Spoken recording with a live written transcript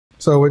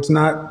So it's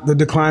not the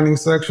declining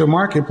sexual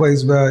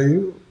marketplace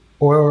value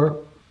or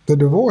the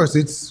divorce.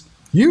 It's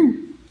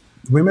you.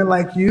 Women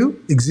like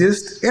you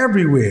exist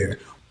everywhere.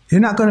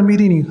 You're not going to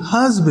meet any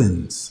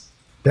husbands.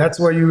 That's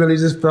where you really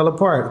just fell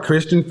apart.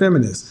 Christian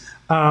feminists.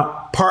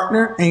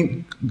 Partner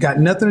ain't got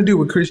nothing to do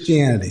with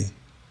Christianity.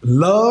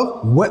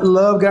 Love, what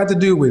love got to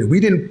do with it? We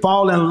didn't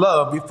fall in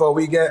love before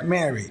we got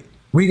married.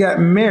 We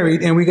got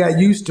married and we got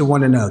used to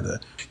one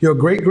another. Your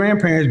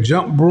great-grandparents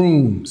jumped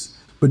brooms.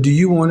 But do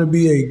you want to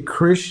be a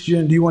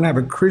Christian? Do you want to have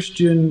a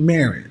Christian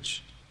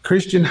marriage?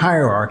 Christian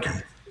hierarchy?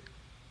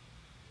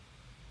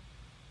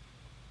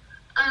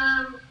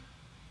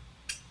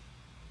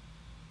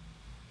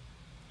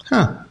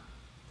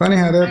 Funny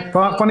how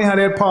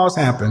that pause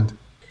happened.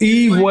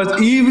 Eve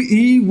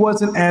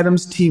wasn't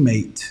Adam's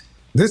teammate.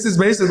 This is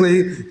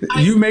basically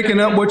you making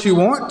up what you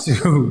want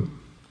to.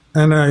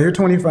 And you're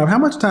 25. How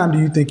much time do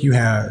you think you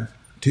have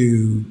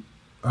to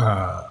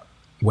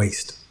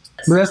waste?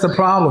 But that's the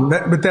problem.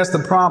 That's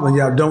the problem.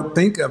 Y'all don't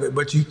think of it,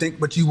 but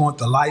you want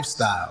the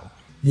lifestyle.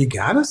 You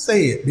gotta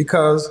say it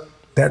because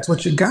that's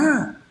what you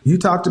got. You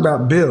talked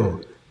about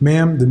build.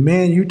 Ma'am, the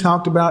man you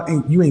talked about,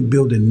 you ain't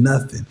building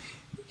nothing.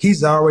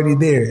 He's already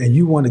there and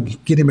you want to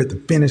get him at the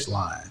finish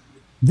line.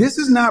 This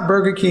is not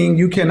Burger King.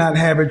 You cannot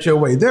have it your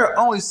way. There are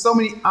only so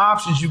many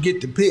options you get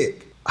to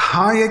pick.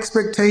 High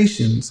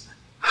expectations,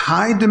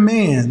 high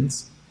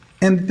demands.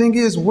 And the thing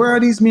is, where are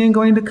these men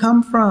going to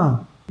come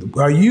from?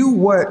 Are you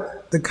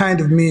what the kind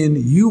of men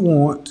you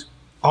want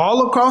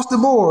all across the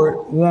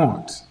board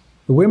want?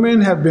 The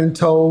women have been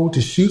told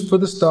to shoot for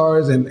the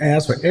stars and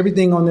ask for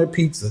everything on their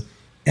pizza,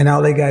 and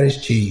all they got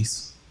is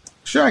cheese.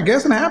 Sure, I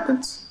guess it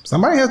happens.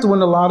 Somebody has to win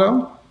the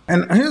lotto.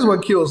 And here's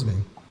what kills me,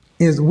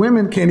 is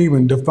women can't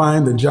even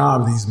define the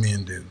job these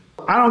men do.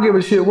 I don't give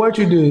a shit what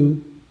you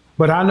do,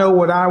 but I know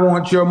what I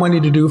want your money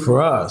to do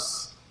for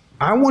us.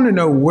 I want to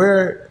know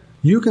where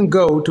you can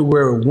go to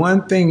where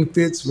one thing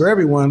fits for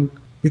everyone,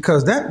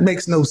 because that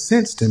makes no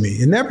sense to me.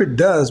 It never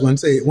does when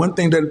say one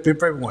thing doesn't fit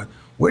for everyone.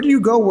 Where do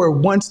you go where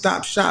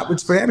one-stop shop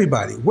is for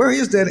everybody? Where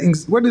does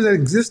that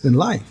exist in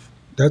life?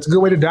 That's a good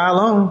way to die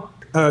alone.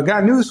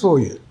 Got news for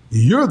you.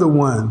 You're the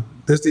one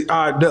that's the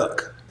odd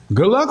duck.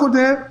 Good luck with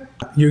that.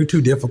 You're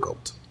too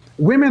difficult.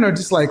 Women are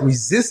just like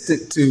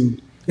resistant to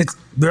it.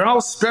 They're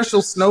all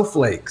special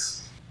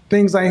snowflakes.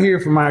 Things I hear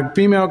from my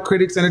female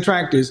critics and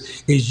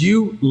detractors is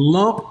you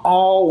lump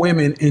all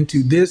women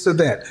into this or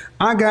that.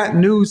 I got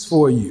news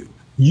for you.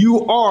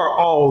 You are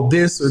all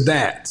this or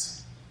that.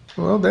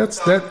 Well, that's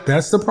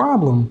the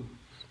problem.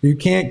 You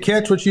can't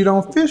catch what you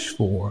don't fish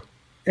for,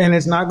 and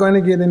it's not going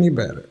to get any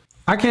better.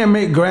 I can't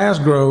make grass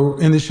grow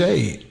in the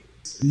shade.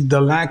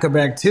 The lack of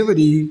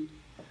activity,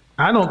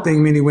 I don't think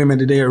many women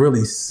today are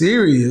really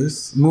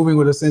serious, moving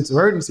with a sense of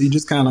urgency,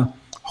 just kind of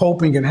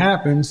hoping it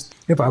happens.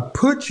 If I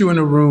put you in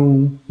a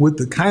room with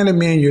the kind of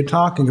men you're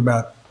talking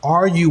about,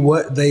 are you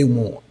what they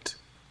want?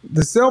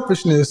 The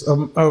selfishness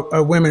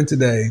of women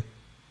today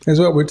is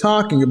what we're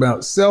talking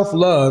about.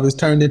 Self-love is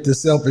turned into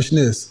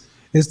selfishness.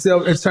 It's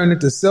turned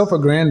into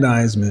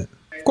self-aggrandizement.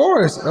 Of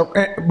course,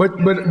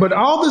 but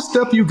all the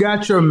stuff you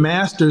got your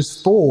master's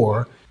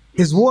for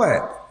is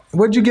what?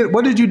 What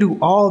did you do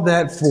all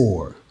that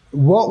for?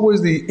 What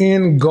was the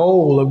end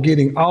goal of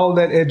getting all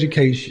that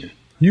education?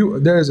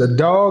 There's a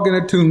dog and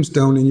a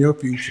tombstone in your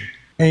future.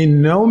 Ain't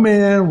no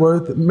man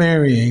worth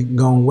marrying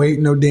gonna wait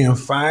no damn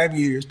 5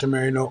 years to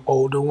marry no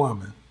older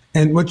woman.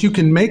 And what you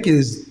can make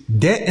is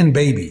debt and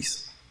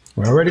babies.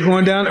 We're already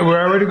going down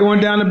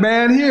a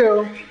bad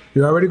hill.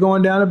 You're already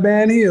going down a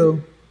bad hill.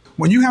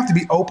 When you have to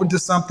be open to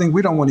something,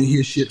 we don't want to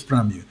hear shit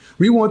from you.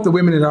 We want the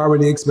women that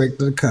already expect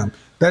to come.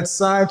 That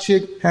side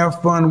chick,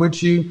 have fun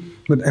with you.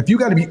 But if you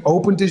got to be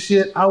open to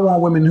shit, I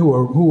want women who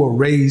are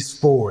raised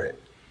for it,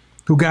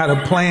 who got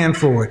a plan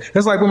for it.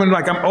 That's like women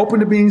like, I'm open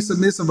to being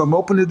submissive. I'm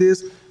open to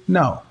this.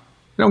 No,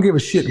 don't give a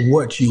shit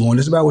what you want.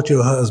 It's about what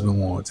your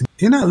husband wants.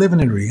 You're not living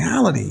in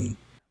reality.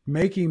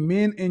 Making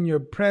men in your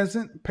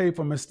present pay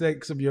for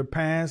mistakes of your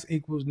past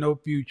equals no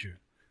future.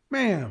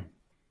 Ma'am,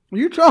 are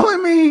you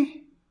trolling me?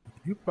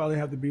 You probably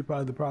have to be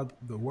probably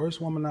the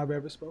worst woman I've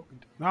ever spoken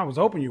to. I was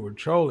hoping you were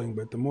trolling,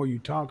 but the more you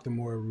talk, the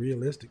more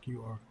realistic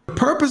you are. The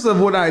purpose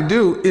of what I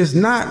do is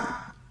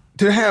not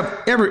to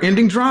have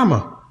ever-ending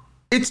drama.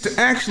 It's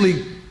to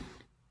actually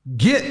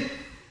get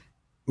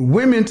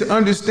women to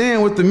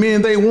understand what the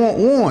men they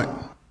want.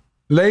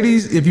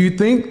 Ladies, if you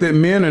think that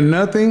men are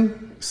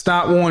nothing,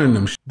 stop wanting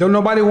them. Don't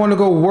nobody want to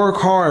go work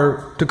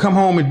hard to come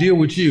home and deal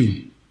with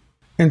you.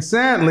 And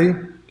sadly,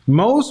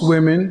 most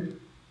women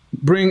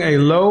bring a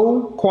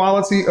low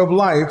quality of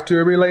life to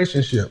a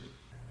relationship.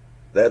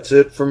 That's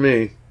it for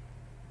me.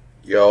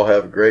 Y'all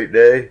have a great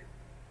day,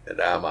 and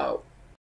I'm out.